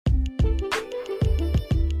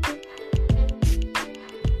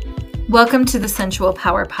Welcome to the Sensual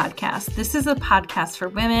Power Podcast. This is a podcast for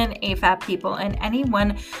women, AFAB people, and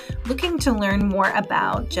anyone looking to learn more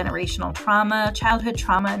about generational trauma, childhood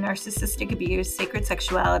trauma, narcissistic abuse, sacred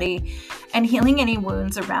sexuality, and healing any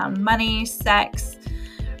wounds around money, sex,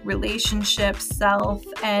 relationships, self,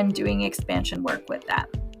 and doing expansion work with that.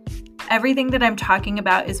 Everything that I'm talking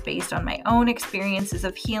about is based on my own experiences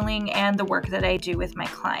of healing and the work that I do with my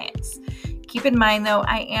clients. Keep in mind, though,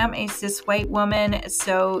 I am a cis white woman,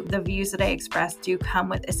 so the views that I express do come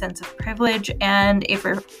with a sense of privilege, and if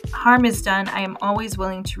harm is done, I am always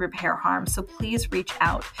willing to repair harm, so please reach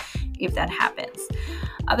out if that happens.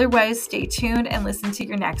 Otherwise, stay tuned and listen to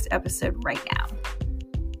your next episode right now.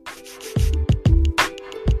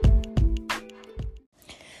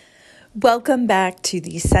 Welcome back to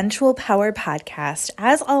the Sensual Power Podcast.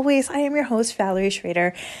 As always, I am your host, Valerie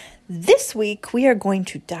Schrader. This week, we are going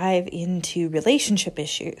to dive into relationship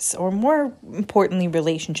issues, or more importantly,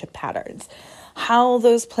 relationship patterns, how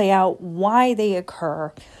those play out, why they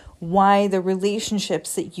occur, why the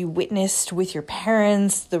relationships that you witnessed with your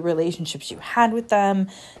parents, the relationships you had with them,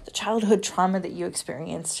 the childhood trauma that you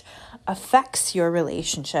experienced affects your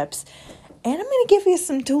relationships. And I'm going to give you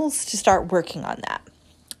some tools to start working on that.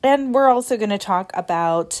 And we're also going to talk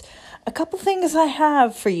about a couple things I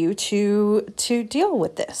have for you to deal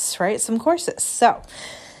with this, right? Some courses. So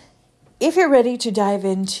if you're ready to dive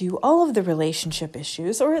into all of the relationship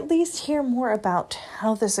issues, or at least hear more about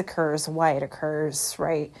how this occurs, why it occurs,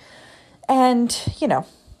 right? And,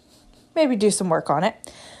 maybe do some work on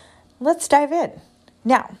it. Let's dive in.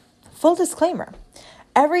 Now, full disclaimer,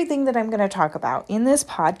 everything that I'm going to talk about in this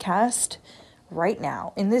podcast right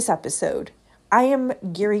now, in this episode, I am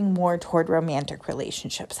gearing more toward romantic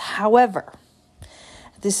relationships. However,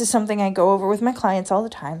 this is something I go over with my clients all the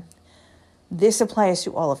time. This applies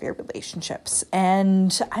to all of your relationships.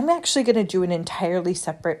 And I'm actually going to do an entirely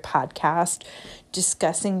separate podcast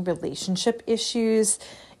discussing relationship issues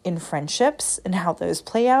in friendships and how those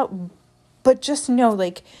play out. But just know,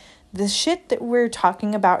 the shit that we're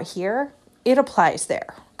talking about here, it applies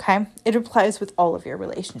there, okay? It applies with all of your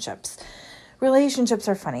relationships. Relationships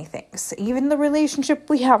are funny things. Even the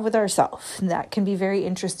relationship we have with ourselves, that can be very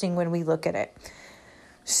interesting when we look at it.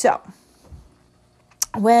 So,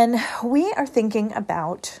 when we are thinking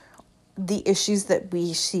about the issues that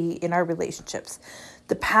we see in our relationships,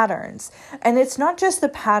 the patterns, and it's not just the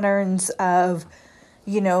patterns of,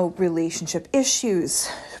 relationship issues,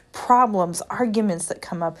 problems, arguments that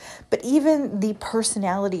come up, but even the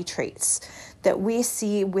personality traits that we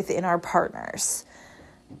see within our partners.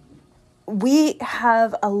 We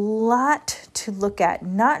have a lot to look at,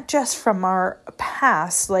 not just from our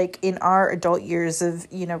past, like in our adult years of,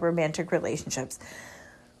 romantic relationships,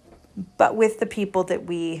 but with the people that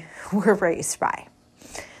we were raised by.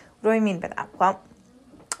 What do I mean by that? Well,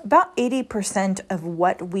 about 80% of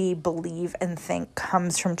what we believe and think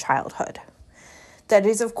comes from childhood. That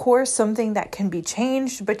is, of course, something that can be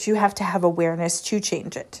changed, but you have to have awareness to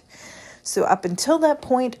change it. So up until that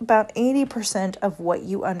point, about 80% of what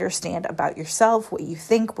you understand about yourself, what you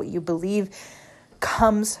think, what you believe,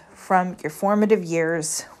 comes from your formative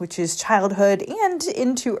years, which is childhood and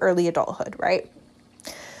into early adulthood, right?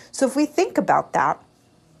 So if we think about that,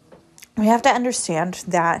 we have to understand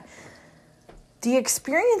that the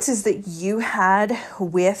experiences that you had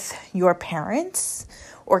with your parents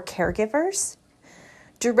or caregivers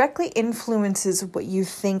directly influences what you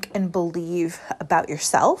think and believe about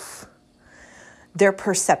yourself, their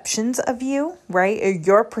perceptions of you, right?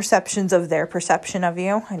 Your perceptions of their perception of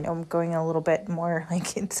you. I know I'm going a little bit more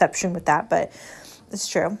like Inception with that, but it's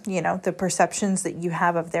true. The perceptions that you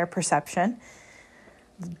have of their perception,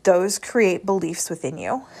 those create beliefs within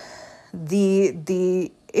you.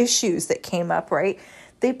 The issues that came up, right?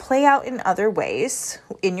 They play out in other ways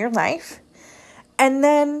in your life. And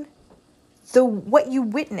then what you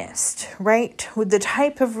witnessed, right? With the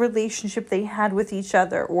type of relationship they had with each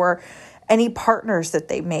other, or any partners that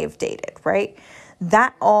they may have dated, right?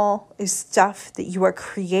 That all is stuff that you are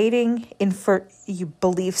creating you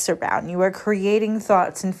beliefs around. You are creating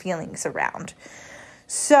thoughts and feelings around.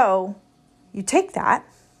 So you take that,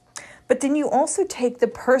 but then you also take the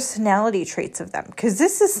personality traits of them, because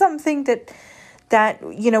this is something that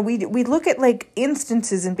we look at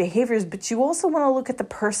instances and behaviors, but you also want to look at the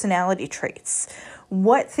personality traits.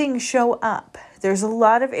 What things show up? There's a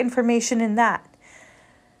lot of information in that.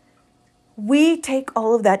 We take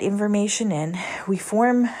all of that information in, we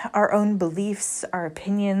form our own beliefs, our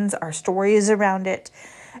opinions, our stories around it,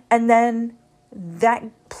 and then that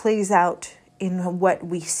plays out in what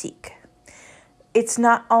we seek. It's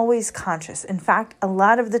not always conscious. In fact, a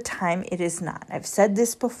lot of the time it is not. I've said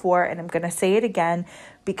this before, and I'm going to say it again,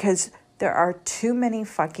 because There are too many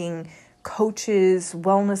fucking coaches,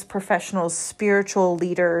 wellness professionals, spiritual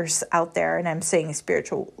leaders out there. And I'm saying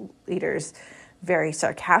spiritual leaders very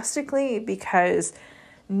sarcastically because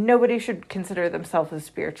nobody should consider themselves a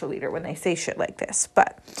spiritual leader when they say shit like this.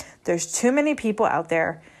 But there's too many people out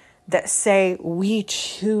there that say we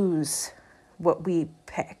choose what we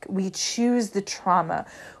pick. We choose the trauma.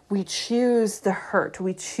 We choose the hurt.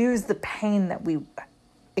 We choose the pain that we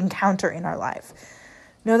encounter in our life.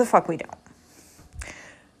 No, the fuck we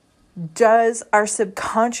don't. Does our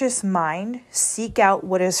subconscious mind seek out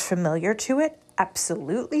what is familiar to it?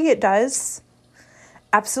 Absolutely it does.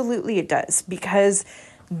 Absolutely it does, because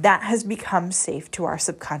that has become safe to our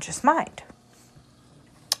subconscious mind.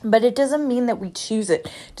 But it doesn't mean that we choose it.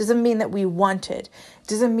 It doesn't mean that we want it. It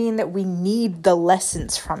doesn't mean that we need the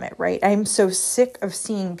lessons from it, right? I'm so sick of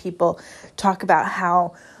seeing people talk about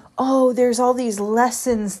how, oh, there's all these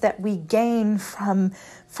lessons that we gain from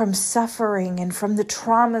suffering and from the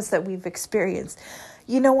traumas that we've experienced.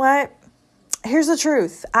 You know what? Here's the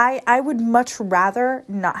truth. I would much rather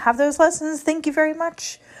not have those lessons, thank you very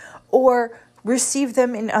much, or receive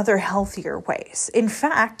them in other healthier ways. In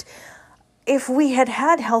fact, if we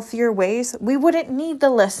had healthier ways, we wouldn't need the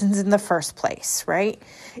lessons in the first place, right?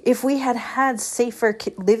 If we had safer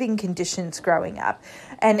living conditions growing up,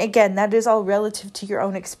 and again, that is all relative to your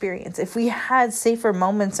own experience. If we had safer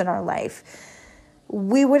moments in our life,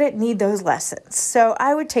 we wouldn't need those lessons. So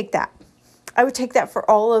I would take that. I would take that for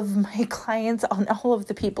all of my clients, on all of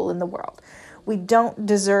the people in the world. We don't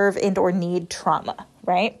deserve and or need trauma,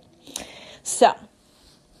 right? So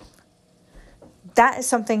that is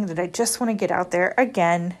something that I just want to get out there.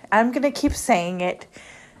 Again, I'm going to keep saying it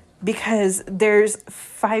because there's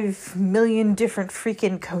 5 million different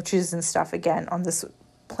freaking coaches and stuff again on this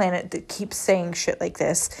planet that keep saying shit like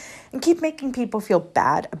this and keep making people feel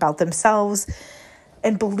bad about themselves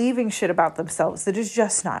and believing shit about themselves that is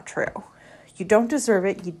just not true. You don't deserve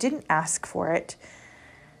it. You didn't ask for it.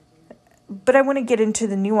 But I want to get into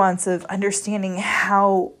the nuance of understanding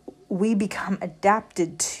how we become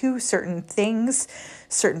adapted to certain things,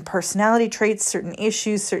 certain personality traits, certain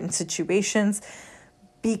issues, certain situations,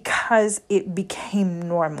 because it became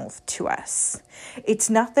normal to us. It's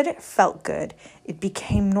not that it felt good. It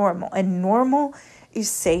became normal. And normal is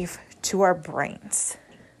safe to our brains.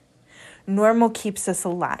 Normal keeps us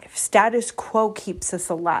alive. Status quo keeps us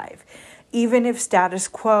alive. Even if status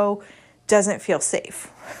quo doesn't feel safe,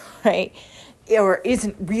 right? Or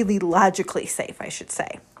isn't really logically safe, I should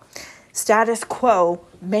say. Status quo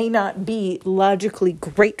may not be logically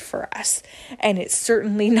great for us, and it's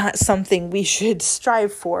certainly not something we should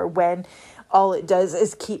strive for when all it does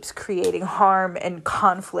is keeps creating harm and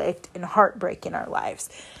conflict and heartbreak in our lives.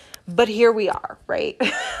 But here we are, right?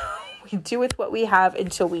 We do with what we have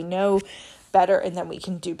until we know better, and then we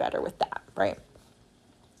can do better with that, right?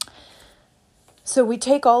 So we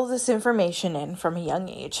take all this information in from a young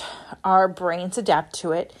age. Our brains adapt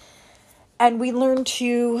to it, and we learn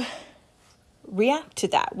to react to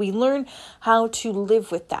that. We learn how to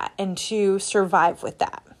live with that and to survive with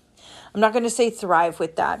that. I'm not going to say thrive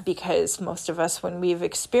with that, because most of us, when we've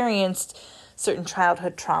experienced certain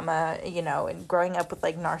childhood trauma, and growing up with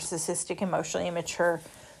like narcissistic, emotionally immature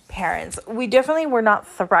parents, we definitely were not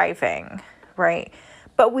thriving, right?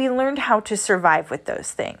 But we learned how to survive with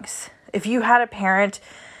those things. If you had a parent,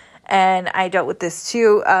 and I dealt with this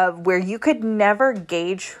too, where you could never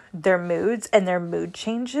gauge their moods and their mood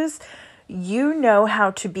changes, you know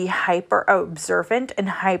how to be hyper observant and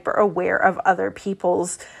hyper aware of other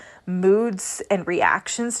people's moods and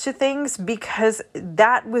reactions to things, because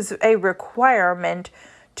that was a requirement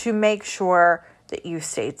to make sure that you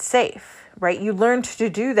stayed safe, right? You learned to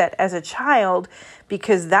do that as a child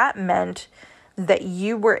because that meant that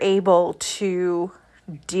you were able to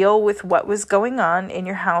deal with what was going on in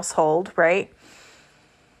your household, right?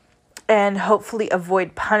 And hopefully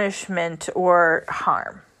avoid punishment or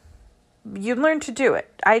harm. You learn to do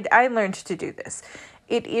it. I learned to do this.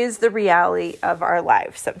 It is the reality of our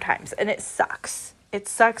lives sometimes, and it sucks. It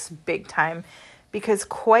sucks big time, because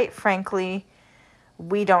quite frankly,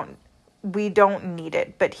 we don't need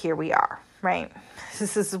it, but here we are, right?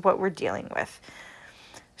 This is what we're dealing with.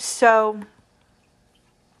 So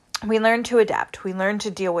we learn to adapt. We learn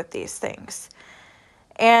to deal with these things.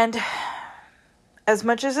 And as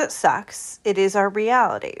much as it sucks, it is our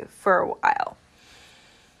reality for a while.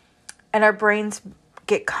 And our brains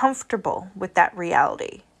get comfortable with that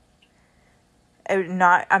reality. I'm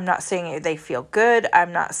not saying they feel good.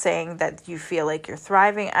 I'm not saying that you feel like you're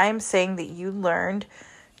thriving. I'm saying that you learned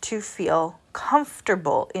to feel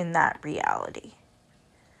comfortable in that reality.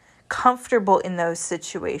 Comfortable in those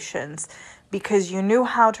situations, because you knew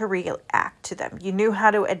how to react to them. You knew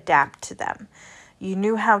how to adapt to them. You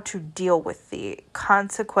knew how to deal with the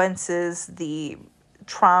consequences, the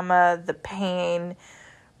trauma, the pain,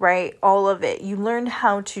 right? All of it. You learned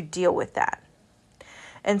how to deal with that.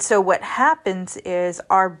 And so what happens is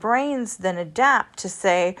our brains then adapt to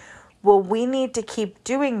say, well, we need to keep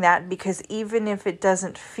doing that because even if it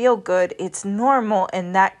doesn't feel good, it's normal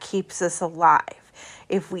and that keeps us alive.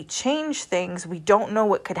 If we change things, we don't know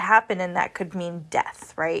what could happen and that could mean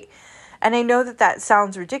death, right? And I know that that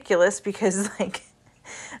sounds ridiculous because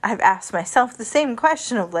I've asked myself the same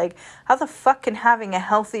question of how the fuck can having a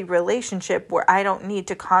healthy relationship where I don't need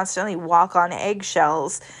to constantly walk on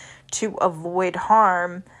eggshells to avoid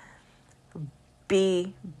harm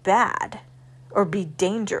be bad or be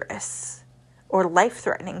dangerous or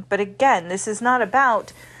life-threatening? But again, this is not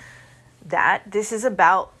about that. This is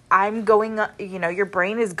about your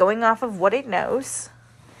brain is going off of what it knows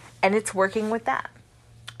and it's working with that.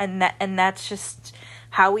 And that's just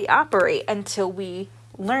how we operate until we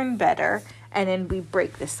learn better and then we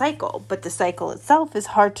break the cycle. But the cycle itself is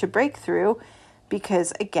hard to break through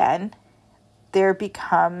because, again, there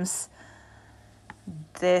becomes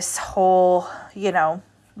this whole,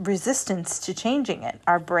 resistance to changing it.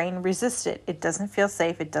 Our brain resists it. It doesn't feel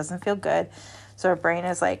safe. It doesn't feel good. So our brain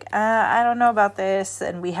is I don't know about this.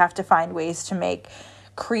 And we have to find ways to make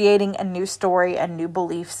creating a new story, a new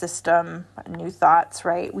belief system, new thoughts,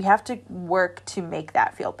 right? We have to work to make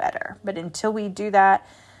that feel better. But until we do that,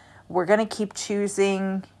 we're going to keep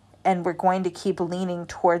choosing and we're going to keep leaning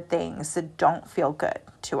toward things that don't feel good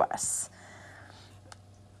to us.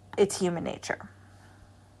 It's human nature.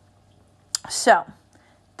 So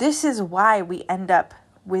this is why we end up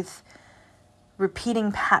with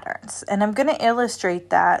repeating patterns. And I'm going to illustrate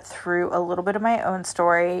that through a little bit of my own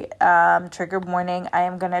story. Trigger warning, I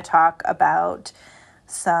am going to talk about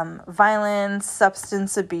some violence,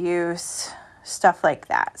 substance abuse, stuff like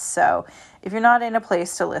that. So if you're not in a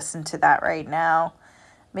place to listen to that right now,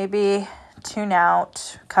 maybe tune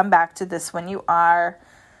out, come back to this when you are,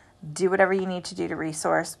 do whatever you need to do to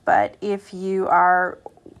resource. But if you are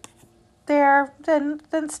there,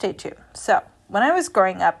 then stay tuned. So when I was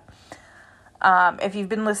growing up, if you've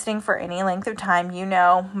been listening for any length of time, you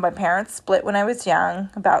know my parents split when I was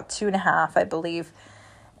young, about 2.5, I believe.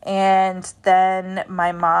 And then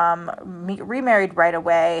my mom remarried right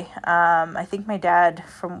away. I think my dad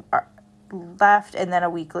left, and then a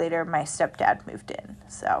week later, my stepdad moved in.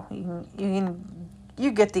 So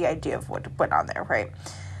you get the idea of what went on there, right?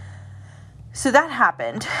 So that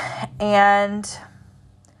happened, and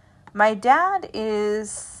my dad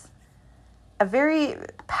is a very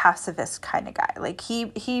pacifist kind of guy.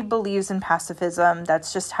 He believes in pacifism.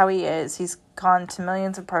 That's just how he is. He's gone to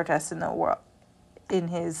millions of protests in the world in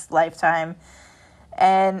his lifetime.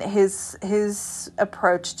 And his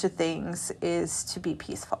approach to things is to be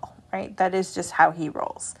peaceful, right? That is just how he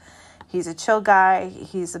rolls. He's a chill guy.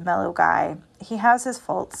 He's a mellow guy. He has his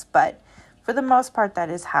faults, but for the most part, that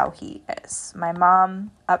is how he is. My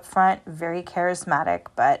mom, up front, very charismatic,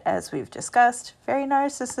 but as we've discussed, very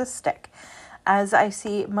narcissistic. As I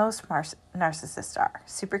see most narcissists are.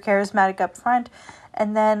 Super charismatic up front,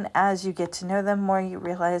 and then as you get to know them more, you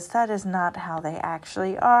realize that is not how they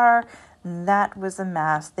actually are. That was a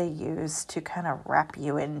mask they used to kind of wrap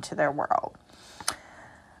you into their world.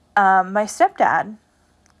 My stepdad,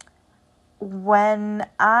 when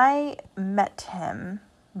I met him,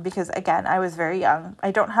 because again, I was very young,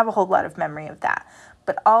 I don't have a whole lot of memory of that,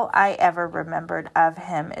 but all I ever remembered of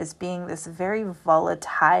him is being this very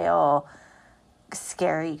volatile,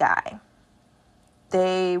 scary guy.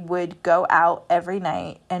 They would go out every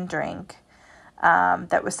night and drink.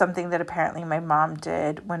 That was something that apparently my mom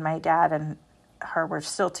did when my dad and her were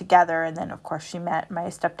still together. And then, of course, she met my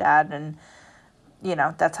stepdad and,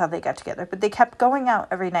 that's how they got together. But they kept going out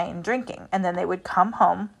every night and drinking. And then they would come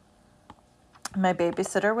home. My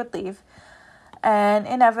babysitter would leave. And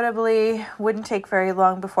inevitably, wouldn't take very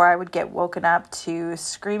long before I would get woken up to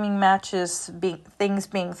screaming matches, things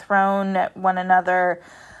being thrown at one another.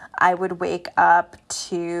 I would wake up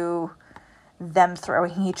to them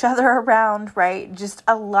throwing each other around, right? Just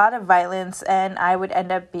a lot of violence, and I would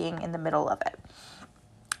end up being in the middle of it.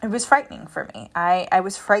 It was frightening for me. I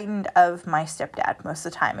was frightened of my stepdad most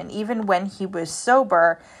of the time. And even when he was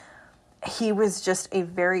sober, he was just a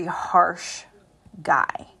very harsh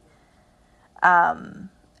guy.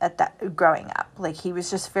 At that growing up, he was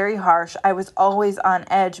just very harsh. I was always on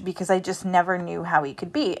edge because I just never knew how he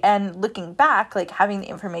could be. And looking back, having the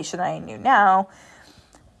information I knew now,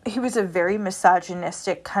 he was a very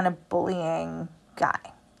misogynistic kind of bullying guy.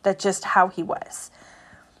 That's just how he was.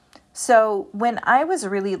 So So when I was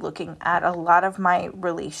really looking at a lot of my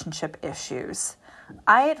relationship issues,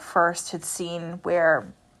 I at first had seen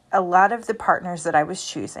where a lot of the partners that I was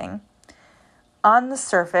choosing, on the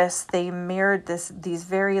surface, they mirrored these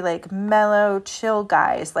very like mellow, chill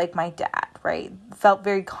guys like my dad, right? Felt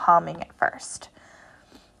very calming at first.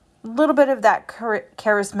 A little bit of that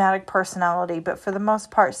charismatic personality, but for the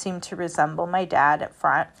most part seemed to resemble my dad at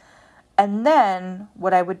front. And then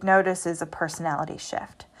what I would notice is a personality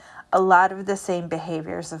shift. A lot of the same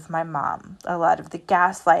behaviors of my mom, a lot of the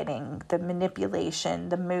gaslighting, the manipulation,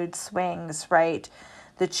 the mood swings, right?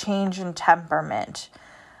 The change in temperament.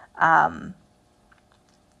 All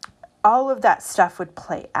of that stuff would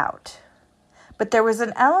play out. But there was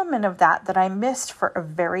an element of that I missed for a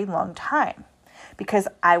very long time because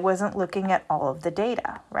I wasn't looking at all of the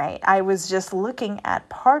data, right? I was just looking at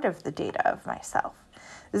part of the data of myself.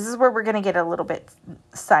 This is where we're going to get a little bit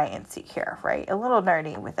sciencey here, right? A little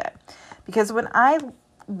nerdy with it. Because when I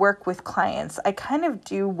work with clients, I kind of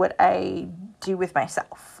do what I do with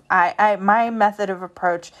myself. My method of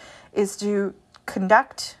approach is to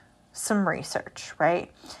conduct some research, right?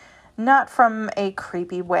 Not from a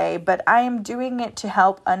creepy way, but I am doing it to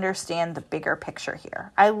help understand the bigger picture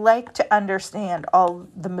here. I like to understand all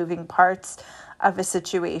the moving parts of a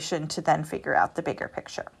situation to then figure out the bigger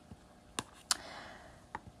picture.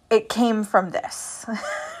 It came from this,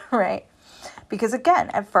 right? Because again,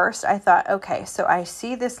 at first I thought, okay, so I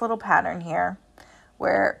see this little pattern here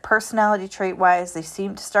where personality trait wise, they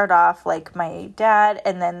seem to start off like my dad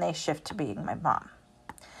and then they shift to being my mom.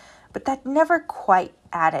 But that never quite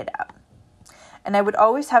added up. And I would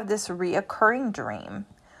always have this reoccurring dream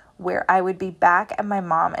where I would be back at my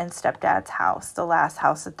mom and stepdad's house, the last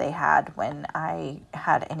house that they had when I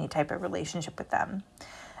had any type of relationship with them.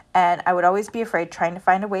 And I would always be afraid, trying to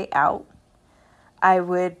find a way out. I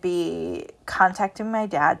would be contacting my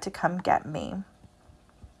dad to come get me.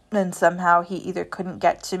 And somehow he either couldn't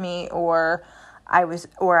get to me or I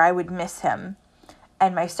would miss him.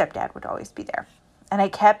 And my stepdad would always be there. And I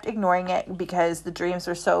kept ignoring it because the dreams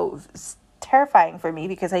were so terrifying for me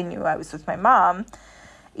because I knew I was with my mom,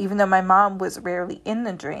 even though my mom was rarely in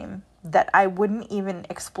the dream, that I wouldn't even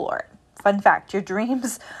explore it. Fun fact, your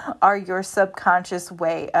dreams are your subconscious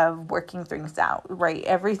way of working things out, right?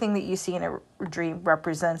 Everything that you see in a dream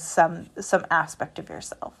represents some aspect of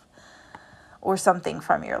yourself or something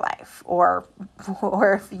from your life. Or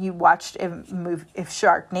if you watched if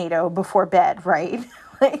Sharknado before bed, right?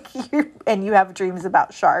 And you have dreams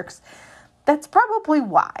about sharks, that's probably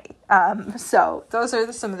why. So those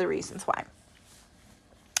are some of the reasons why.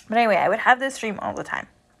 But anyway, I would have this dream all the time.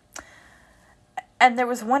 And there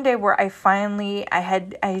was one day where I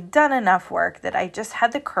had done enough work that I just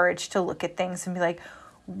had the courage to look at things and be like,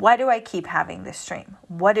 why do I keep having this dream?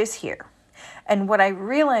 What is here? And what I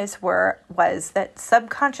realized was that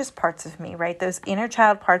subconscious parts of me, right? Those inner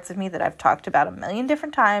child parts of me that I've talked about a million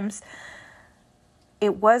different times.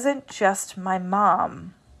 It wasn't just my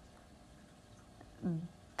mom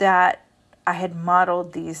that I had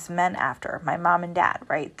modeled these men after, my mom and dad,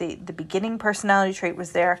 right? The beginning personality trait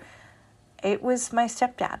was there. It was my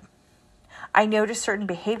stepdad. I noticed certain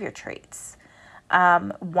behavior traits.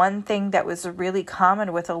 One thing that was really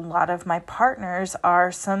common with a lot of my partners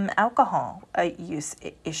are some alcohol use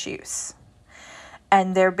issues.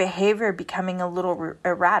 And their behavior becoming a little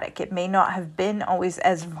erratic. It may not have been always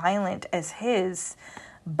as violent as his,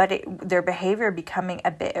 but their behavior becoming a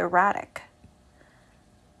bit erratic.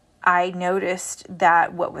 I noticed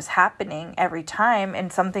that what was happening every time,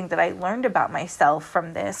 and something that I learned about myself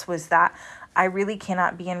from this, was that I really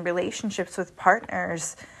cannot be in relationships with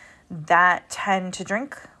partners that tend to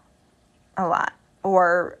drink a lot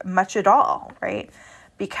or much at all, right?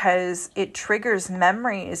 Because it triggers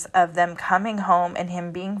memories of them coming home and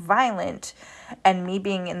him being violent and me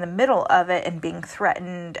being in the middle of it and being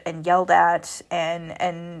threatened and yelled at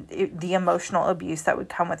and the emotional abuse that would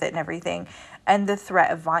come with it and everything, and the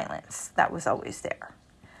threat of violence that was always there.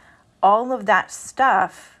 All of that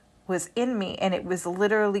stuff was in me, and it was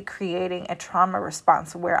literally creating a trauma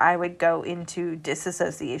response where I would go into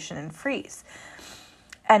disassociation and freeze.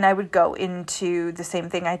 And I would go into the same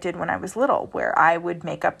thing I did when I was little, where I would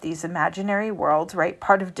make up these imaginary worlds, right?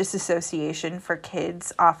 Part of disassociation for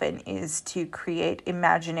kids often is to create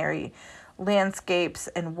imaginary landscapes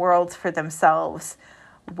and worlds for themselves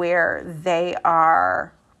where they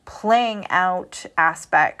are playing out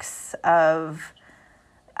aspects of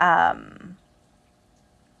a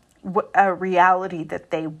reality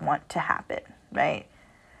that they want to happen, right?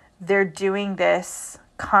 They're doing this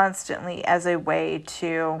constantly as a way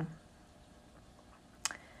to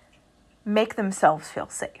make themselves feel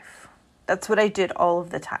safe. That's what I did all of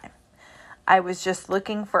the time. I was just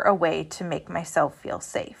looking for a way to make myself feel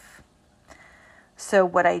safe. So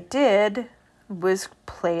what I did was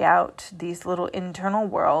play out these little internal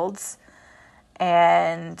worlds,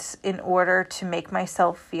 and in order to make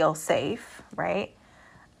myself feel safe, right,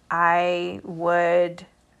 I would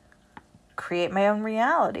create my own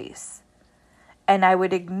realities, and I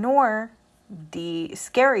would ignore the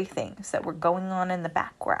scary things that were going on in the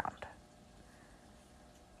background,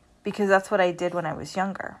 because that's what I did when I was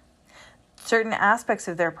younger. Certain aspects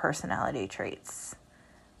of their personality traits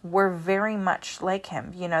were very much like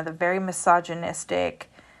him. You know, the very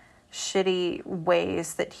misogynistic, shitty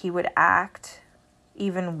ways that he would act,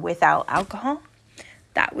 even without alcohol,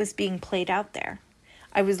 that was being played out there.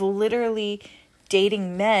 I was literally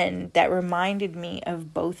dating men that reminded me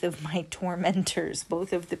of both of my tormentors,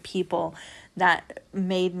 both of the people that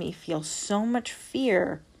made me feel so much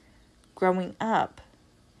fear growing up.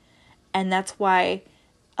 And that's why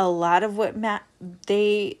a lot of what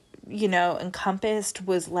they encompassed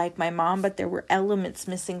was like my mom, but there were elements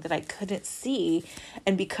missing that I couldn't see.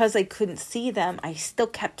 And because I couldn't see them, I still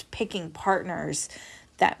kept picking partners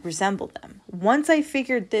that resembled them. Once I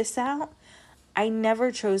figured this out, I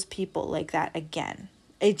never chose people like that again.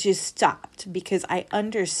 It just stopped because I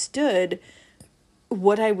understood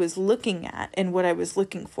what I was looking at and what I was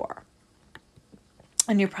looking for.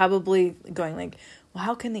 And you're probably going like, well,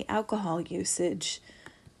 how can the alcohol usage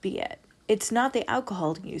be it? It's not the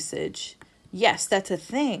alcohol usage. Yes, that's a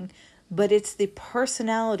thing, but it's the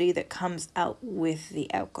personality that comes out with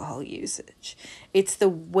the alcohol usage. It's the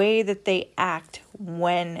way that they act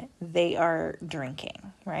when they are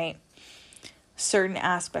drinking, right? Certain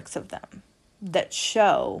aspects of them that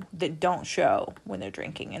don't show when they're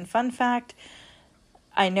drinking. And fun fact,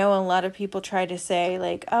 I know a lot of people try to say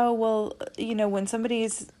like, oh, well, when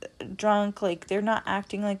somebody's drunk, like they're not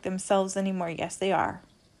acting like themselves anymore. Yes, they are.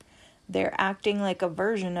 They're acting like a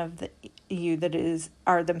version of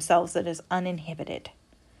are themselves that is uninhibited,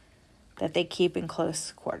 that they keep in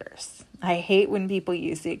close quarters. I hate when people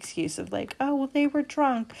use the excuse of like, oh, well, they were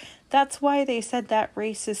drunk. That's why they said that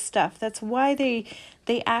racist stuff. That's why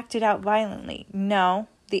they acted out violently. No,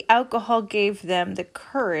 the alcohol gave them the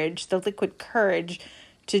courage, the liquid courage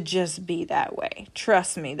to just be that way.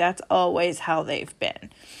 Trust me, that's always how they've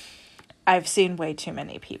been. I've seen way too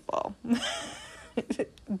many people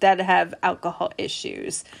that have alcohol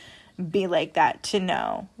issues be like that to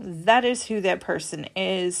know that is who that person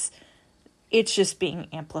is. It's just being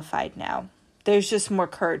amplified now. There's just more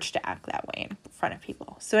courage to act that way in front of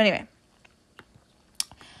people. So anyway,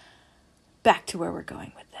 back to where we're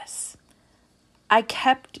going with this. I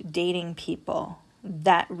kept dating people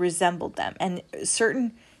that resembled them, and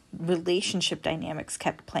certain relationship dynamics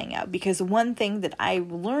kept playing out, because one thing that I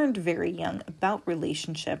learned very young about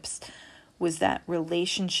relationships was that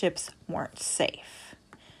relationships weren't safe.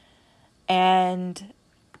 And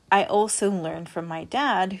I also learned from my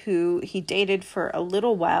dad, who he dated for a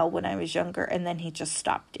little while when I was younger, and then he just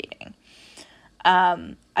stopped dating.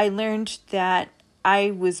 I learned that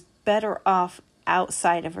I was better off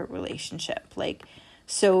outside of a relationship.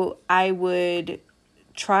 So I would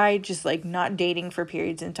try just not dating for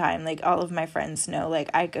periods in time. All of my friends know,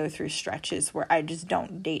 I go through stretches where I just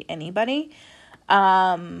don't date anybody.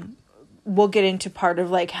 We'll get into part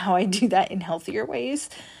of how I do that in healthier ways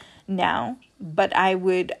now, but I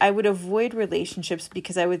would avoid relationships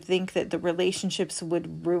because I would think that the relationships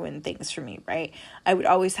would ruin things for me, right? I would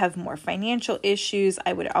always have more financial issues.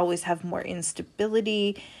 I would always have more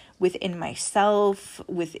instability within myself,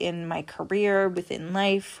 within my career, within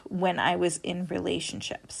life when I was in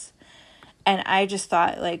relationships. And I just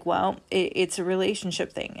thought it's a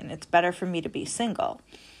relationship thing and it's better for me to be single.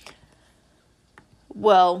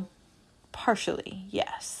 Well, partially,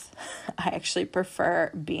 yes. I actually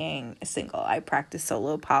prefer being single. I practice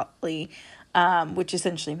solo poly, which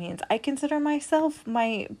essentially means I consider myself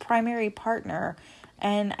my primary partner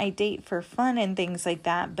and I date for fun and things like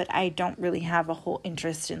that, but I don't really have a whole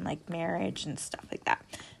interest in marriage and stuff like that.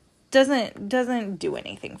 Doesn't do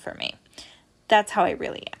anything for me. That's how I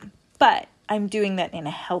really am. But I'm doing that in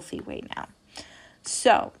a healthy way now.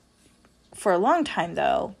 So, for a long time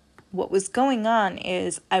though, what was going on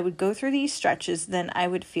is I would go through these stretches, then I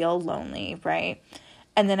would feel lonely, right?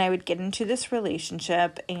 And then I would get into this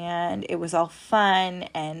relationship and it was all fun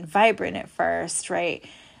and vibrant at first, right?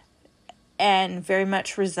 And very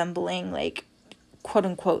much resembling quote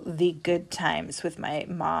unquote the good times with my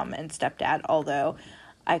mom and stepdad, although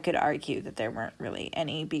I could argue that there weren't really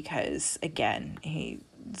any because, again, he's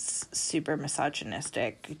super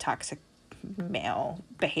misogynistic, toxic male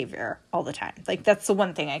behavior all the time. That's the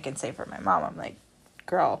one thing I can say for my mom. I'm like,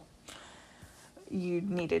 girl, you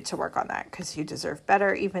needed to work on that because you deserve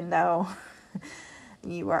better, even though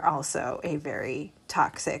you are also a very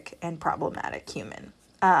toxic and problematic human.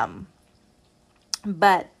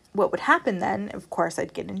 But what would happen then, of course,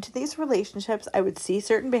 I'd get into these relationships, I would see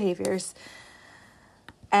certain behaviors,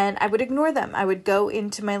 and I would ignore them. I would go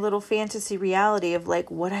into my little fantasy reality of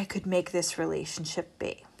like what I could make this relationship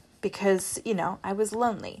be. Because, I was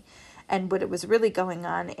lonely. And what it was really going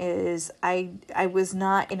on is I was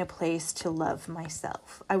not in a place to love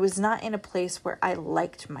myself. I was not in a place where I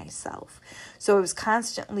liked myself. So I was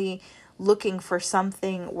constantly looking for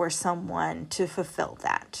something or someone to fulfill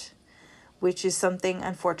that, which is something,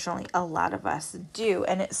 unfortunately, a lot of us do.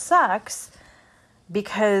 And it sucks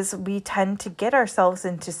because we tend to get ourselves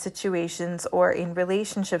into situations or in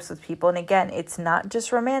relationships with people. And again, it's not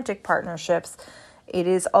just romantic partnerships. It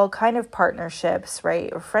is all kind of partnerships,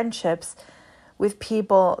 right? Or friendships with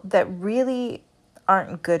people that really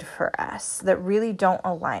aren't good for us, that really don't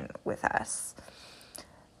align with us.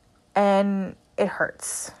 And it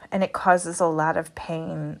hurts and it causes a lot of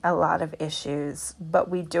pain, a lot of issues, but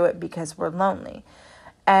we do it because we're lonely.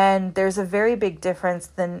 And there's a very big difference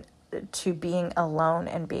to being alone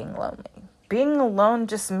and being lonely. Being alone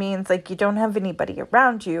just means like you don't have anybody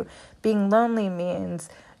around you. Being lonely means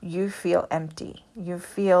you feel empty. You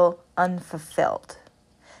feel unfulfilled.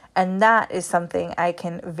 And that is something I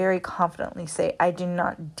can very confidently say I do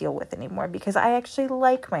not deal with anymore because I actually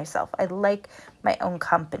like myself. I like my own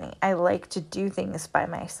company. I like to do things by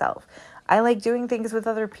myself. I like doing things with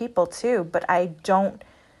other people too, but I don't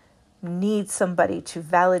need somebody to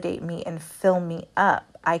validate me and fill me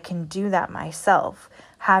up. I can do that myself.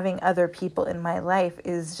 Having other people in my life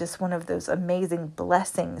is just one of those amazing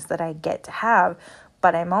blessings that I get to have.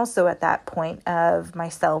 But I'm also at that point of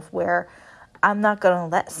myself where I'm not going to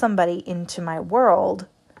let somebody into my world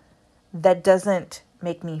that doesn't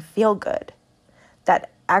make me feel good,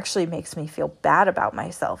 that actually makes me feel bad about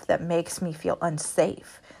myself, that makes me feel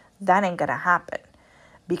unsafe. That ain't going to happen.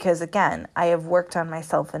 Because again, I have worked on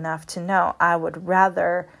myself enough to know I would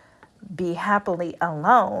rather be happily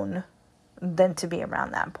alone than to be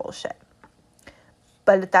around that bullshit.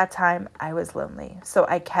 But at that time, I was lonely. So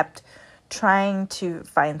I kept trying to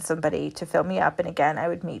find somebody to fill me up. And again, I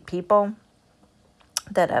would meet people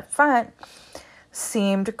that up front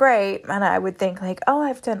seemed great. And I would think like, oh,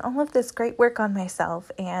 I've done all of this great work on myself.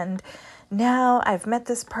 And now I've met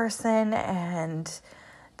this person and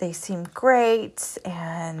they seem great.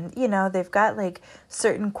 And, they've got like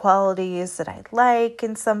certain qualities that I like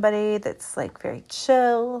in somebody that's like very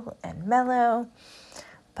chill and mellow,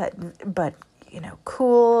 but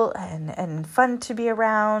cool and fun to be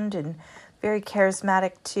around and very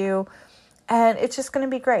charismatic too. And it's just going to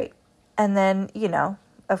be great. And then,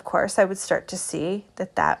 of course, I would start to see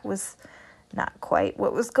that was not quite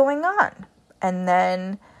what was going on. And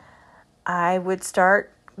then I would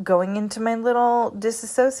start going into my little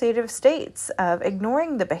disassociative states of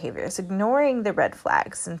ignoring the behaviors, ignoring the red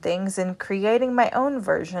flags and things, and creating my own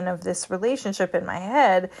version of this relationship in my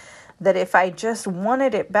head that if I just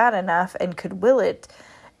wanted it bad enough and could will it,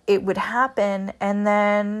 it would happen, and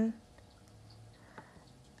then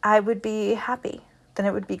I would be happy. Then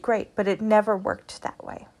it would be great. But it never worked that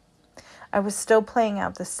way. I was still playing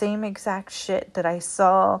out the same exact shit that I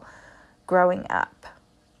saw growing up,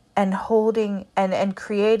 and holding and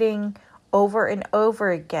creating over and over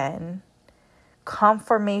again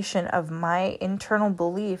confirmation of my internal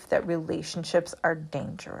belief that relationships are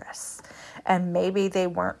dangerous. And maybe they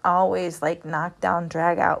weren't always like knock down,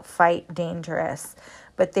 drag out, fight dangerous,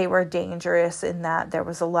 but they were dangerous in that there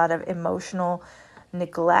was a lot of emotional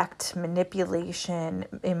neglect, manipulation,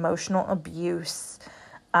 emotional abuse,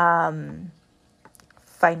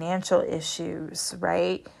 financial issues,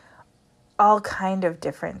 right? All kind of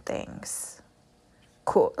different things.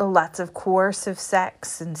 Lots of coercive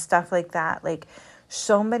sex and stuff like that. Like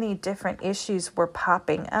so many different issues were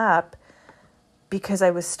popping up because I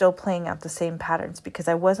was still playing out the same patterns, because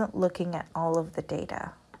I wasn't looking at all of the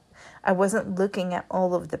data. I wasn't looking at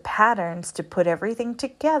all of the patterns to put everything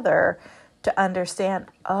together to understand,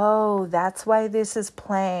 oh, that's why this is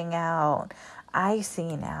playing out. I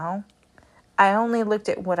see now. I only looked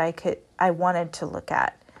at what I wanted to look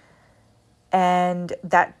at. And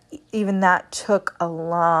that took a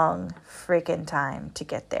long freaking time to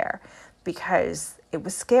get there because it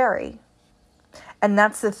was scary. And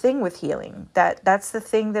that's the thing with healing. That's the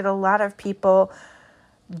thing that a lot of people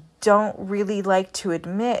don't really like to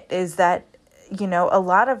admit, is that, a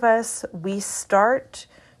lot of us, we start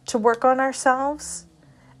to work on ourselves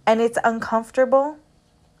and it's uncomfortable.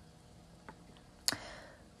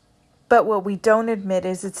 But what we don't admit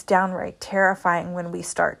is it's downright terrifying when we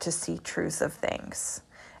start to see truths of things,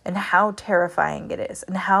 and how terrifying it is,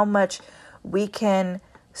 and how much we can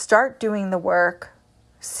start doing the work,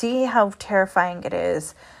 see how terrifying it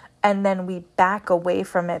is, and then we back away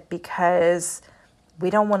from it because we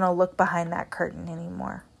don't want to look behind that curtain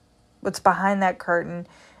anymore. What's behind that curtain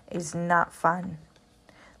is not fun.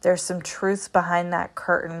 There's some truths behind that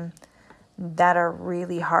curtain that are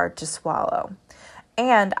really hard to swallow.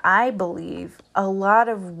 And I believe a lot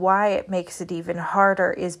of why it makes it even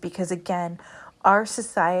harder is because, again, our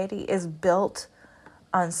society is built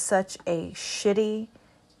on such a shitty,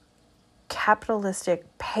 capitalistic,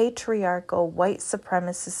 patriarchal, white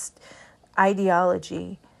supremacist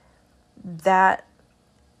ideology that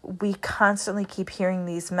we constantly keep hearing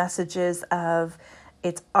these messages of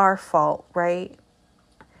it's our fault, right?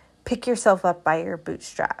 Pick yourself up by your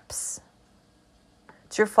bootstraps.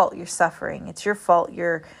 It's your fault you're suffering. It's your fault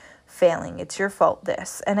you're failing. It's your fault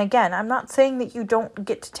this. And again, I'm not saying that you don't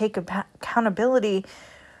get to take accountability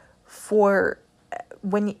for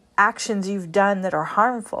actions you've done that are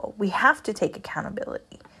harmful. We have to take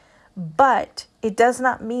accountability. But it does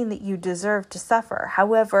not mean that you deserve to suffer.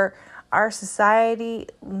 However, our society,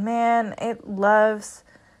 man, it loves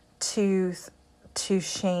to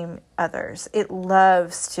shame others. It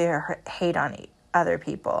loves to hate on other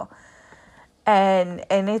people. And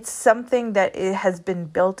it's something that it has been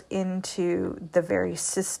built into the very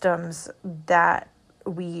systems that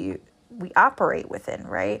we operate within,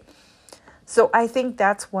 right? So I think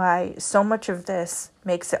that's why so much of this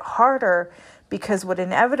makes it harder, because what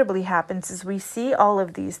inevitably happens is we see all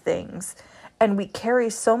of these things and we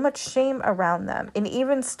carry so much shame around them, and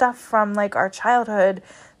even stuff from like our childhood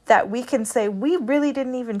that we can say we really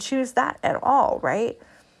didn't even choose that at all, right?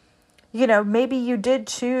 You know, maybe you did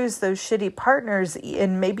choose those shitty partners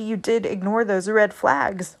and maybe you did ignore those red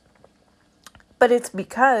flags. But it's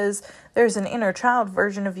because there's an inner child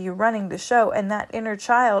version of you running the show, and that inner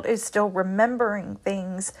child is still remembering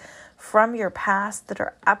things from your past that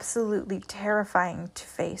are absolutely terrifying to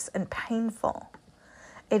face and painful.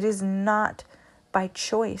 It is not by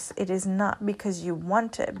choice. It is not because you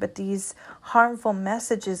want it, but these harmful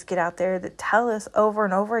messages get out there that tell us over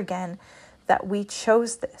and over again that we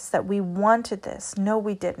chose this, that we wanted this. No,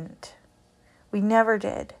 we didn't. We never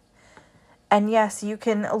did. And yes, you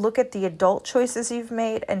can look at the adult choices you've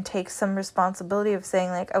made and take some responsibility of saying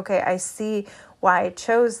like, okay, I see why I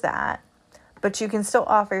chose that, but you can still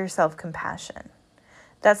offer yourself compassion.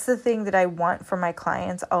 That's the thing that I want for my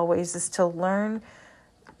clients always, is to learn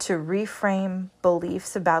to reframe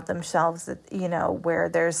beliefs about themselves that, you know, where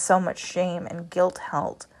there's so much shame and guilt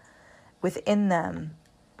held within them,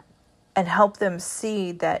 and help them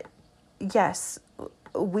see that, yes,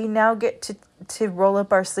 we now get to roll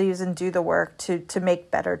up our sleeves and do the work to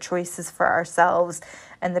make better choices for ourselves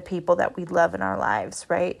and the people that we love in our lives,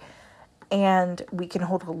 right? And we can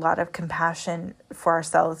hold a lot of compassion for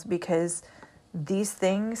ourselves, because these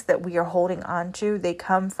things that we are holding on to, they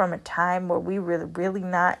come from a time where we were really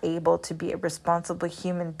not able to be a responsible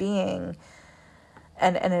human being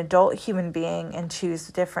and an adult human being and choose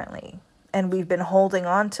differently. And we've been holding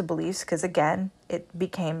on to beliefs because, again, it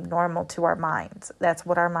became normal to our minds. That's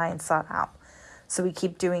what our minds sought out. So we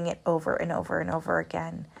keep doing it over and over and over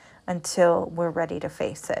again until we're ready to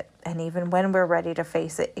face it. And even when we're ready to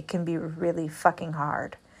face it, it can be really fucking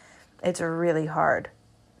hard. It's really hard.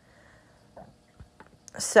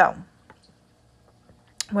 So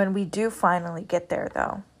when we do finally get there,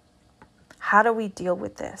 though, how do we deal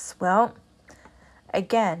with this? Well,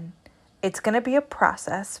 again, it's going to be a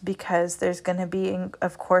process, because there's going to be,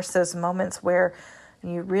 of course, those moments where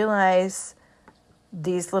you realize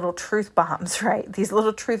these little truth bombs, right? These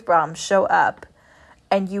little truth bombs show up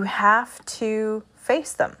and you have to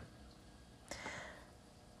face them.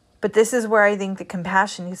 But this is where I think the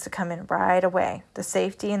compassion needs to come in right away. The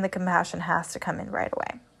safety and the compassion has to come in right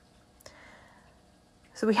away.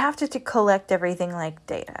 So we have to collect everything like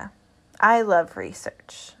data. I love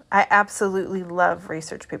research. I absolutely love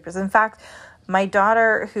research papers. In fact, my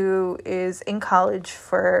daughter, who is in college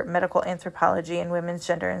for medical anthropology and women's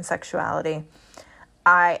gender and sexuality,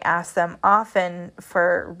 I ask them often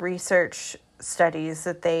for research studies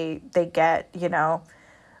that they get, you know,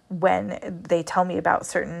 when they tell me about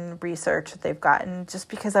certain research that they've gotten, just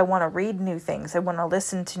because I want to read new things. I want to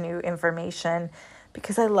listen to new information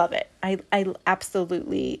because I love it. I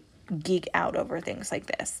absolutely geek out over things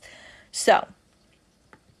like this. So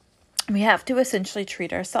we have to essentially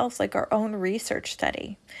treat ourselves like our own research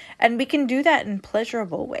study. And we can do that in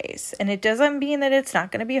pleasurable ways. And it doesn't mean that it's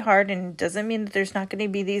not going to be hard, and it doesn't mean that there's not going to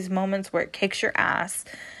be these moments where it kicks your ass.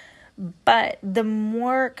 But the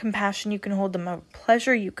more compassion you can hold, the more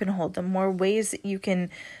pleasure you can hold, the more ways that you can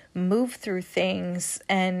move through things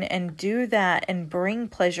and do that and bring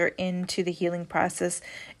pleasure into the healing process,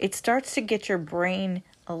 it starts to get your brain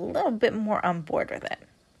a little bit more on board with it.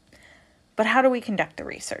 But how do we conduct the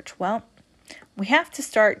research? Well, we have to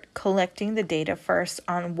start collecting the data first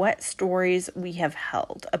on what stories we have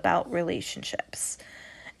held about relationships.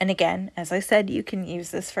 And again, as I said, you can use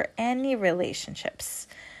this for any relationships.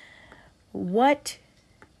 What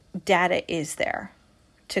data is there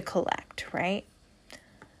to collect, right?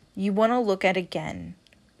 You want to look at, again,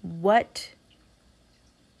 what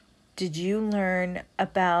did you learn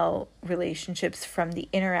about relationships from the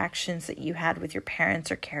interactions that you had with your parents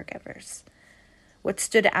or caregivers? What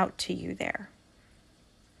stood out to you there?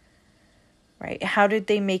 Right? How did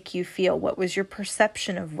they make you feel? What was your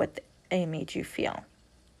perception of what they made you feel?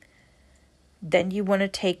 Then you want to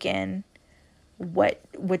take in what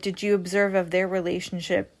did you observe of their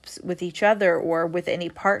relationships with each other or with any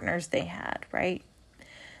partners they had, right?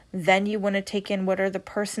 Then you want to take in what are the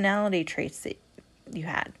personality traits that you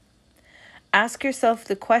had. Ask yourself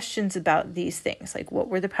the questions about these things, like what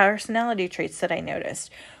were the personality traits that I noticed?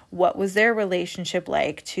 What was their relationship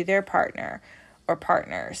like to their partner or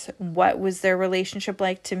partners? What was their relationship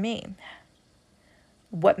like to me?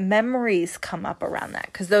 What memories come up around that?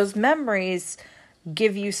 Because those memories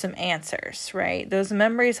give you some answers, right? Those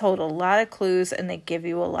memories hold a lot of clues and they give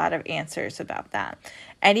you a lot of answers about that.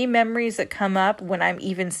 Any memories that come up when I'm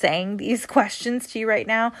even saying these questions to you right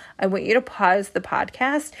now, I want you to pause the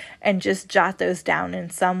podcast and just jot those down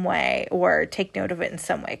in some way or take note of it in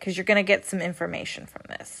some way, because you're going to get some information from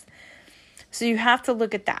this. So you have to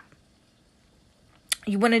look at that.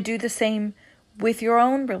 You want to do the same with your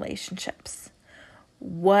own relationships.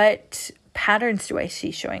 What patterns do I see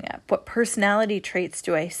showing up? What personality traits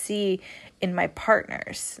do I see in my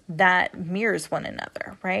partners that mirrors one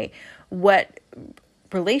another, right? What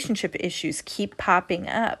relationship issues keep popping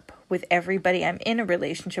up with everybody I'm in a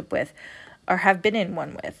relationship with or have been in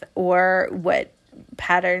one with? Or what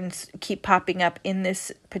patterns keep popping up in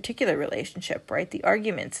this particular relationship, right? The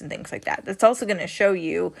arguments and things like that. That's also going to show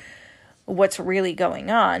you what's really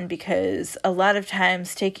going on, because a lot of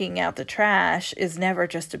times taking out the trash is never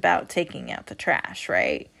just about taking out the trash,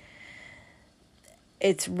 right?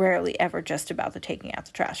 It's rarely ever just about the taking out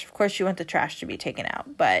the trash. Of course, you want the trash to be taken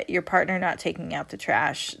out, but your partner not taking out the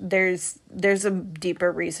trash, there's a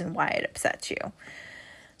deeper reason why it upsets you.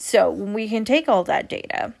 So when we can take all that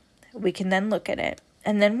data, we can then look at it.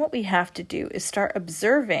 And then what we have to do is start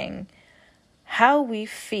observing how we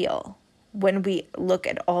feel when we look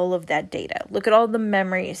at all of that data. Look at all the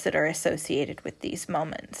memories that are associated with these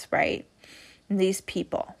moments, right? And these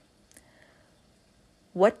people.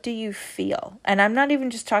 What do you feel? And I'm not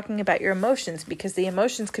even just talking about your emotions, because the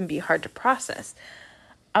emotions can be hard to process.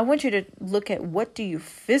 I want you to look at, what do you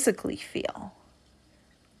physically feel?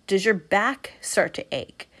 Does your back start to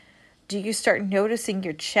ache? Do you start noticing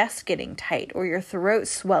your chest getting tight or your throat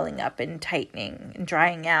swelling up and tightening and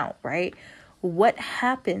drying out, right? What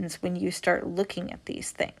happens when you start looking at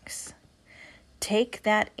these things? Take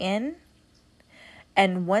that in,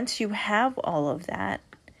 and once you have all of that,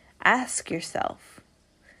 ask yourself,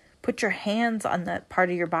 put your hands on that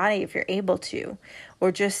part of your body if you're able to,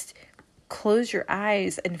 or just close your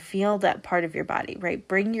eyes and feel that part of your body, right?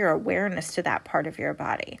 Bring your awareness to that part of your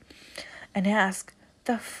body and ask,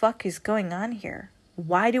 the fuck is going on here?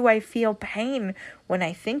 Why do I feel pain when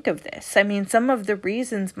I think of this? I mean, some of the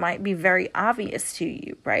reasons might be very obvious to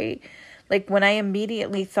you, right? Like when I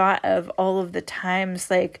immediately thought of all of the times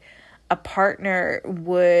like a partner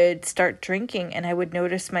would start drinking and I would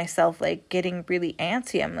notice myself like getting really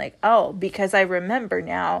antsy. I'm like, oh, because I remember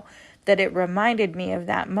now that it reminded me of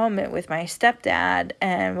that moment with my stepdad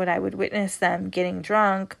and when I would witness them getting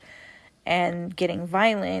drunk and getting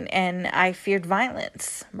violent, and I feared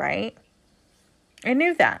violence, right? I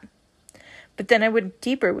knew that. But then I went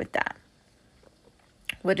deeper with that.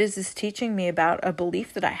 What is this teaching me about a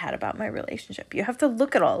belief that I had about my relationship? You have to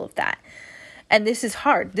look at all of that. And this is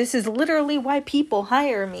hard. This is literally why people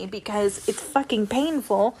hire me, because it's fucking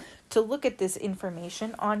painful to look at this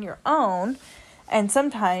information on your own. And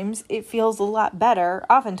sometimes it feels a lot better.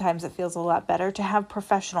 Oftentimes it feels a lot better to have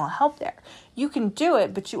professional help there. You can do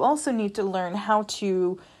it, but you also need to learn how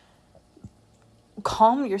to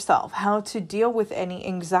calm yourself, how to deal with any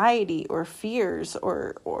anxiety or fears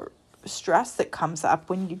or stress that comes up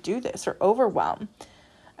when you do this, or overwhelm.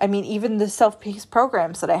 I mean, even the self-paced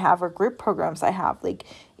programs that I have or group programs I have, like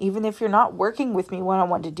even if you're not working with me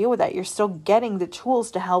one-on-one to deal with that, you're still getting the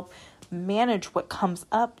tools to help manage what comes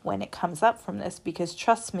up when it comes up from this, because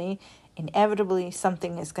trust me, inevitably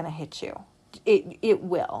something is going to hit you. It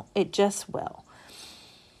will. It just will.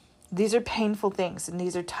 These are painful things and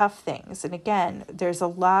these are tough things. And again, there's a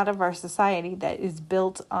lot of our society that is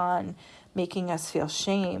built on making us feel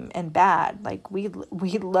shame and bad. Like we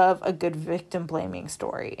love a good victim blaming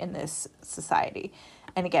story in this society.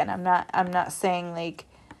 And again, I'm not saying like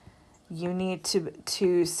you need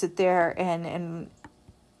to sit there and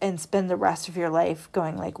spend the rest of your life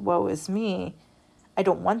going like, woe is me. I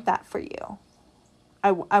don't want that for you.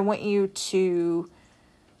 I want you to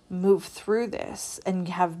move through this and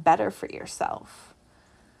have better for yourself.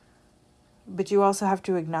 But you also have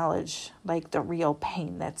to acknowledge like the real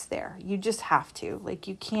pain that's there. You just have to. Like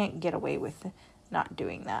you can't get away with not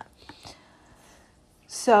doing that.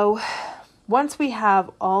 So once we have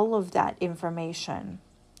all of that information,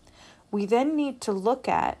 we then need to look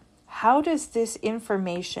at how does this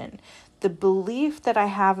information, the belief that I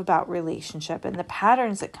have about relationship and the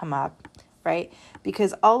patterns that come up, right?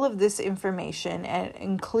 Because all of this information, and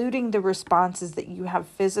including the responses that you have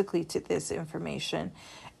physically to this information,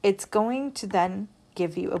 it's going to then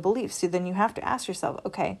give you a belief. So then you have to ask yourself,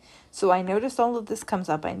 okay, so I notice all of this comes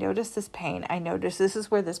up. I notice this pain. I notice this is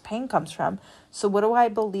where this pain comes from. So what do I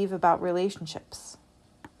believe about relationships?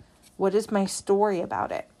 What is my story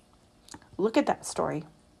about it? Look at that story.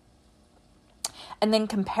 And then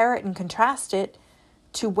compare it and contrast it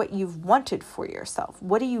to what you've wanted for yourself.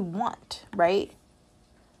 What do you want, right?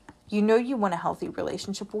 You know you want a healthy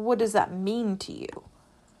relationship. Well, what does that mean to you?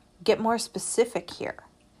 Get more specific here.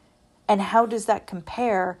 And how does that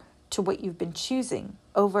compare to what you've been choosing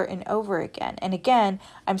over and over again? And again,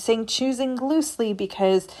 I'm saying choosing loosely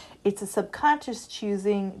because it's a subconscious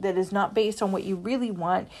choosing that is not based on what you really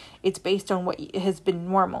want. It's based on what has been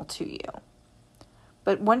normal to you.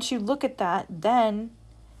 But once you look at that, then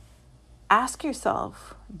ask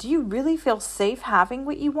yourself, do you really feel safe having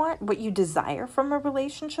what you want, what you desire from a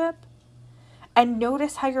relationship? And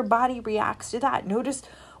notice how your body reacts to that. Notice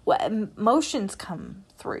what emotions come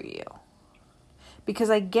through you. Because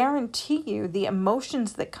I guarantee you the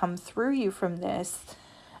emotions that come through you from this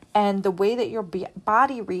and the way that your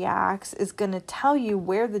body reacts is going to tell you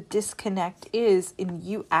where the disconnect is in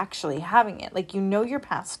you actually having it. Like, you know your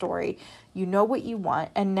past story, you know what you want,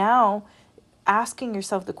 and now asking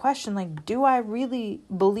yourself the question, like, do I really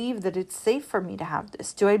believe that it's safe for me to have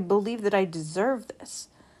this? Do I believe that I deserve this?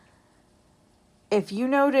 If you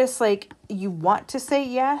notice, like, you want to say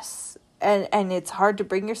yes, and it's hard to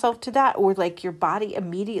bring yourself to that, or like your body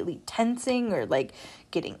immediately tensing or like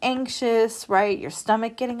getting anxious, right? Your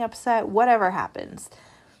stomach getting upset, whatever happens,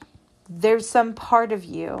 there's some part of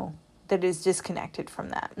you that is disconnected from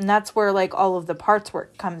that. And that's where like all of the parts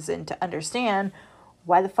work comes in to understand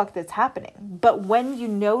why the fuck that's happening. But when you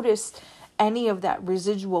notice any of that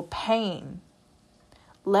residual pain,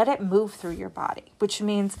 let it move through your body, which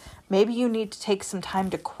means maybe you need to take some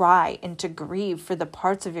time to cry and to grieve for the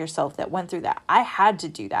parts of yourself that went through that. I had to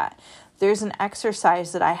do that. There's an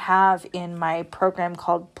exercise that I have in my program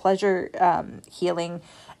called Pleasure Healing,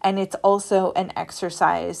 and it's also an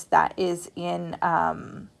exercise that is in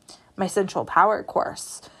my Sensual Power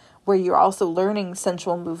course, where you're also learning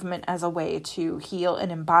sensual movement as a way to heal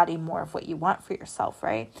and embody more of what you want for yourself,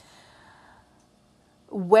 right?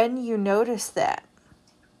 When you notice that,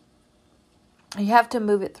 you have to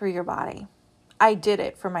move it through your body. I did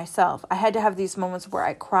it for myself. I had to have these moments where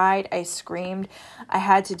I cried, I screamed. I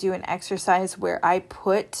had to do an exercise where I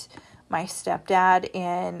put my stepdad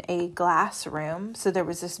in a glass room. So there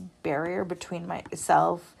was this barrier between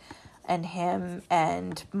myself and him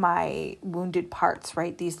and my wounded parts,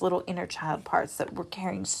 right? These little inner child parts that were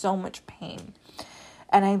carrying so much pain.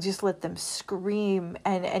 And I just let them scream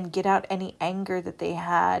and get out any anger that they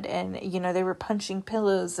had. And, you know, they were punching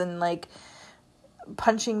pillows and like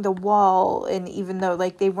punching the wall, and even though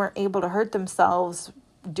like they weren't able to hurt themselves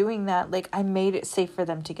doing that, like I made it safe for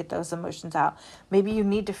them to get those emotions out. Maybe you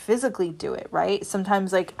need to physically do it, right?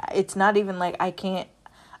 Sometimes like it's not even like I can't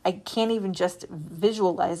even just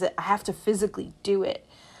visualize it. I have to physically do it.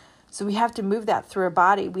 So we have to move that through our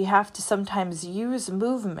body. We have to sometimes use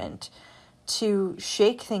movement to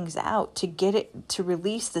shake things out, to get it, to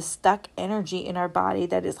release the stuck energy in our body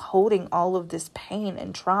that is holding all of this pain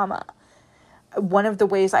and trauma. One of the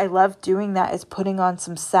ways I love doing that is putting on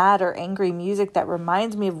some sad or angry music that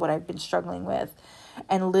reminds me of what I've been struggling with,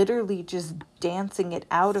 and literally just dancing it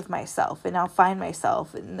out of myself. And I'll find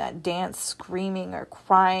myself in that dance screaming or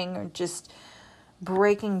crying or just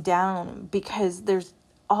breaking down, because there's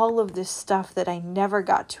all of this stuff that I never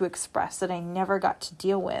got to express, that I never got to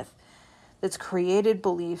deal with, that's created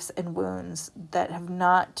beliefs and wounds that have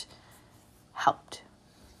not helped.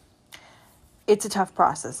 It's a tough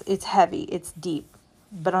process. It's heavy. It's deep.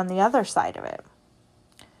 But on the other side of it,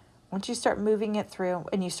 once you start moving it through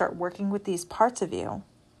and you start working with these parts of you,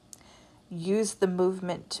 use the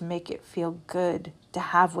movement to make it feel good to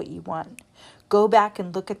have what you want. Go back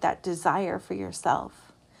and look at that desire for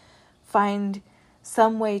yourself. Find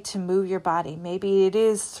some way to move your body. Maybe it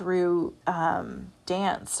is through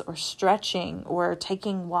dance or stretching or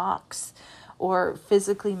taking walks or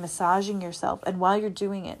physically massaging yourself. And while you're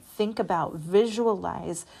doing it, think about,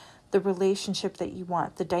 visualize the relationship that you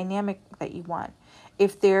want, the dynamic that you want.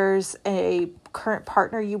 If there's a current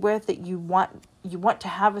partner you with that you want to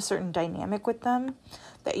have a certain dynamic with them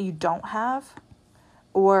that you don't have,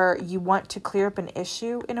 or you want to clear up an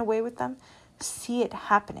issue in a way with them, see it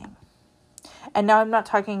happening. And now I'm not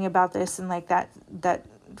talking about this in like that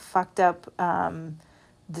fucked up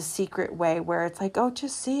The Secret way where it's like, oh,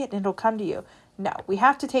 just see it and it'll come to you. No, we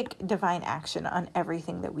have to take divine action on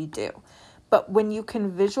everything that we do. But when you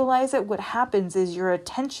can visualize it, what happens is your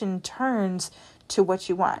attention turns to what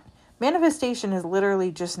you want. Manifestation is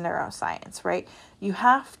literally just neuroscience, right? You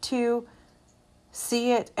have to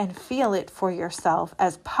see it and feel it for yourself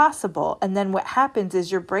as possible. And then what happens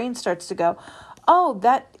is your brain starts to go, oh,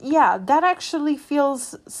 that actually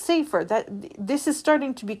feels safer. That this is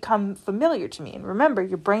starting to become familiar to me. And remember,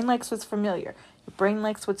 your brain likes what's familiar. Your brain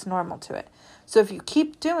likes what's normal to it. So if you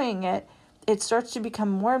keep doing it, it starts to become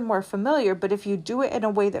more and more familiar. But if you do it in a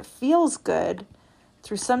way that feels good,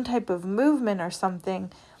 through some type of movement or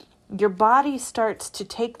something, your body starts to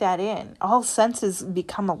take that in. All senses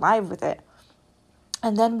become alive with it.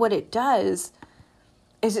 And then what it does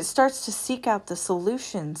is it starts to seek out the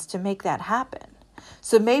solutions to make that happen.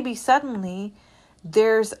 So maybe suddenly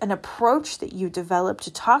there's an approach that you develop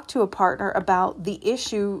to talk to a partner about the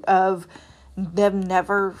issue of them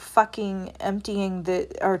never fucking emptying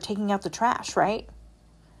or taking out the trash, right?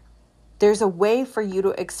 There's a way for you to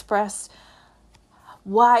express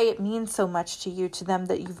why it means so much to you, to them,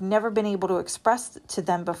 that you've never been able to express to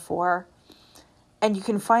them before. And you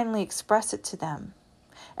can finally express it to them.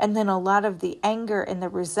 And then a lot of the anger and the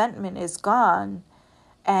resentment is gone.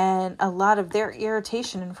 And a lot of their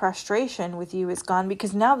irritation and frustration with you is gone,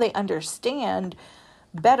 because now they understand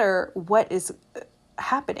better what is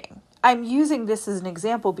happening. I'm using this as an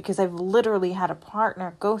example because I've literally had a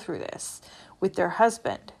partner go through this with their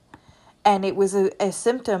husband. And it was a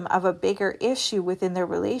symptom of a bigger issue within their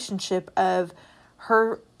relationship of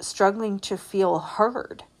her struggling to feel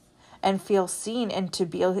heard and feel seen and to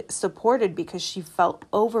be supported, because she felt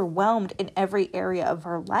overwhelmed in every area of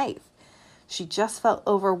her life. She just felt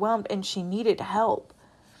overwhelmed and she needed help.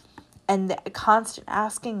 And the constant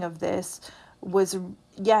asking of this was,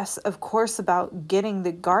 yes, of course, about getting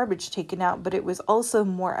the garbage taken out, but it was also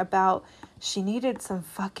more about she needed some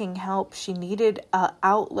fucking help. She needed an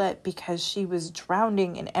outlet because she was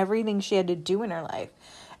drowning in everything she had to do in her life.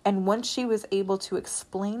 And once she was able to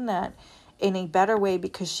explain that in a better way,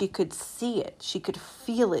 because she could see it, she could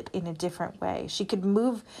feel it in a different way. She could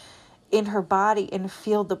move in her body and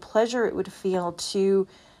feel the pleasure it would feel to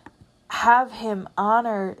have him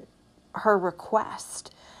honor her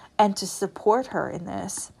request and to support her in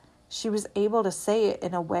this. She was able to say it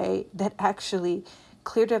in a way that actually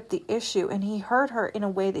cleared up the issue, and he heard her in a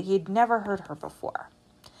way that he had never heard her before.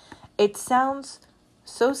 It sounds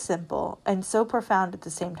so simple and so profound at the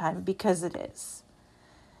same time, because it is.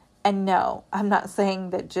 And no, I'm not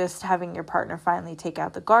saying that just having your partner finally take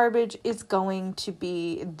out the garbage is going to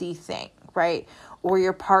be the thing, right? Or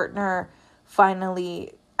your partner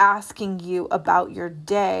finally asking you about your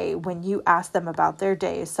day when you ask them about their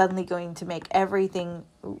day is suddenly going to make everything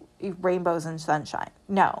rainbows and sunshine.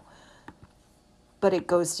 No. But it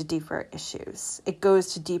goes to deeper issues. It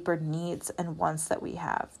goes to deeper needs and wants that we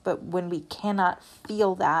have. But when we cannot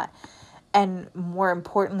feel that, and more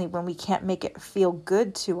importantly, when we can't make it feel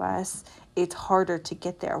good to us, it's harder to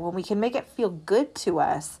get there. When we can make it feel good to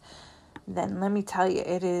us, then let me tell you,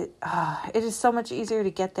 it is so much easier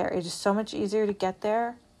to get there. It is so much easier to get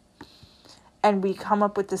there. And we come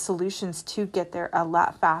up with the solutions to get there a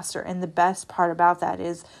lot faster. And the best part about that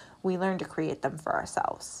is we learn to create them for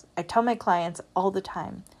ourselves. I tell my clients all the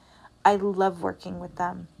time, I love working with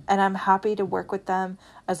them, and I'm happy to work with them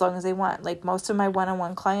as long as they want. Like most of my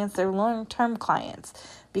one-on-one clients, they're long-term clients,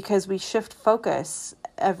 because we shift focus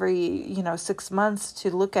every, 6 months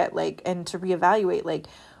to look at and to reevaluate,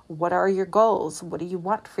 what are your goals? What do you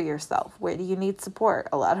want for yourself? Where do you need support?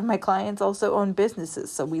 A lot of my clients also own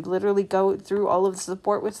businesses, so we literally go through all of the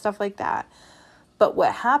support with stuff like that. But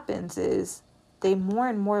what happens is they more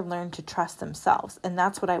and more learn to trust themselves. And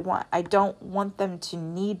that's what I want. I don't want them to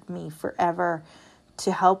need me forever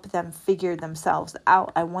to help them figure themselves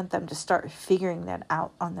out. I want them to start figuring that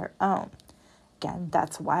out on their own. Again,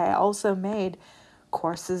 that's why I also made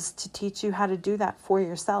courses to teach you how to do that for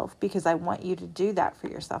yourself, because I want you to do that for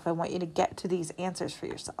yourself. I want you to get to these answers for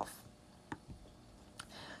yourself.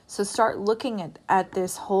 So start looking at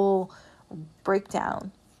this whole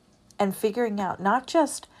breakdown and figuring out not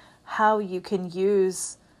just how you can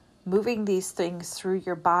use moving these things through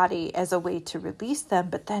your body as a way to release them,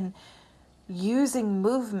 but then using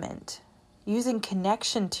movement, using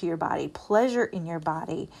connection to your body, pleasure in your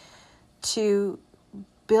body, to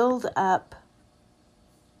build up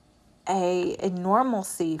a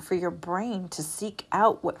normalcy for your brain to seek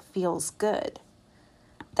out what feels good.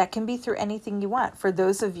 That can be through anything you want. For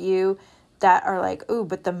those of you that are like, ooh,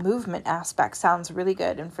 but the movement aspect sounds really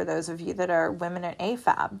good. And for those of you that are women in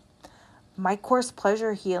AFAB, my course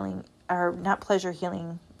Pleasure Healing, or not Pleasure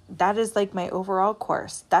Healing, that is like my overall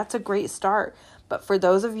course. That's a great start. But for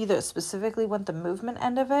those of you that specifically want the movement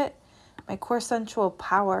end of it, my course Sensual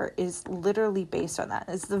Power is literally based on that.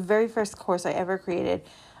 It's the very first course I ever created.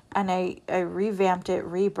 And I revamped it,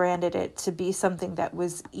 rebranded it to be something that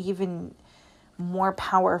was even more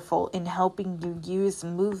powerful in helping you use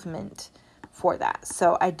movement for that.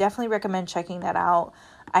 So I definitely recommend checking that out.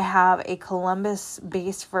 I have a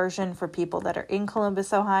Columbus-based version for people that are in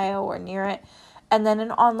Columbus, Ohio or near it. And then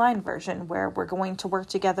an online version where we're going to work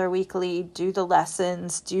together weekly, do the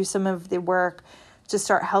lessons, do some of the work to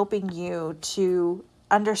start helping you to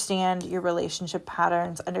understand your relationship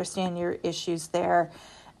patterns, understand your issues there,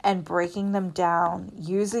 and breaking them down,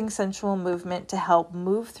 using sensual movement to help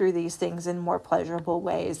move through these things in more pleasurable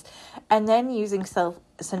ways, and then using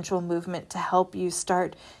sensual movement to help you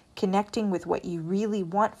start connecting with what you really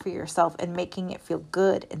want for yourself and making it feel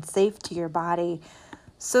good and safe to your body,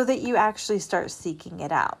 so that you actually start seeking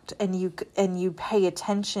it out and you pay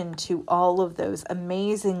attention to all of those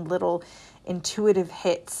amazing little intuitive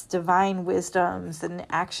hits, divine wisdoms, and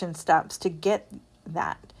action steps to get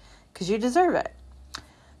that, because you deserve it.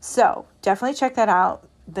 So definitely check that out.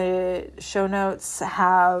 The show notes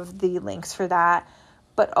have the links for that,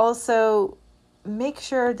 but also make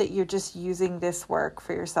sure that you're just using this work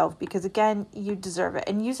for yourself, because again, you deserve it,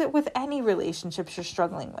 and use it with any relationships you're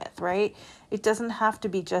struggling with, right? It doesn't have to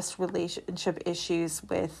be just relationship issues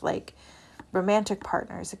with like romantic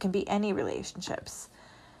partners. It can be any relationships.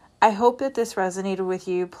 I hope that this resonated with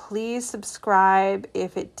you. Please subscribe.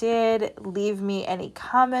 If it did, leave me any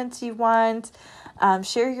comments you want.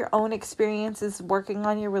 Share your own experiences working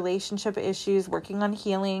on your relationship issues, working on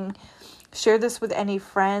healing. Share this with any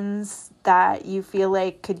friends that you feel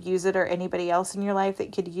like could use it, or anybody else in your life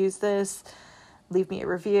that could use this. Leave me a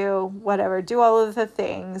review, whatever. Do all of the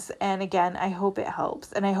things. And again, I hope it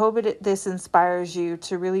helps. And I hope this inspires you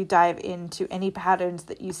to really dive into any patterns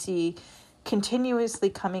that you see continuously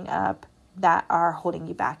coming up that are holding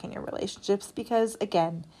you back in your relationships, because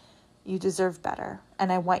again, you deserve better,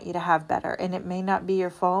 and I want you to have better. And it may not be your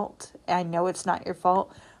fault. I know it's not your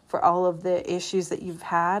fault for all of the issues that you've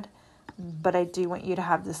had, but I do want you to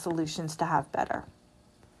have the solutions to have better.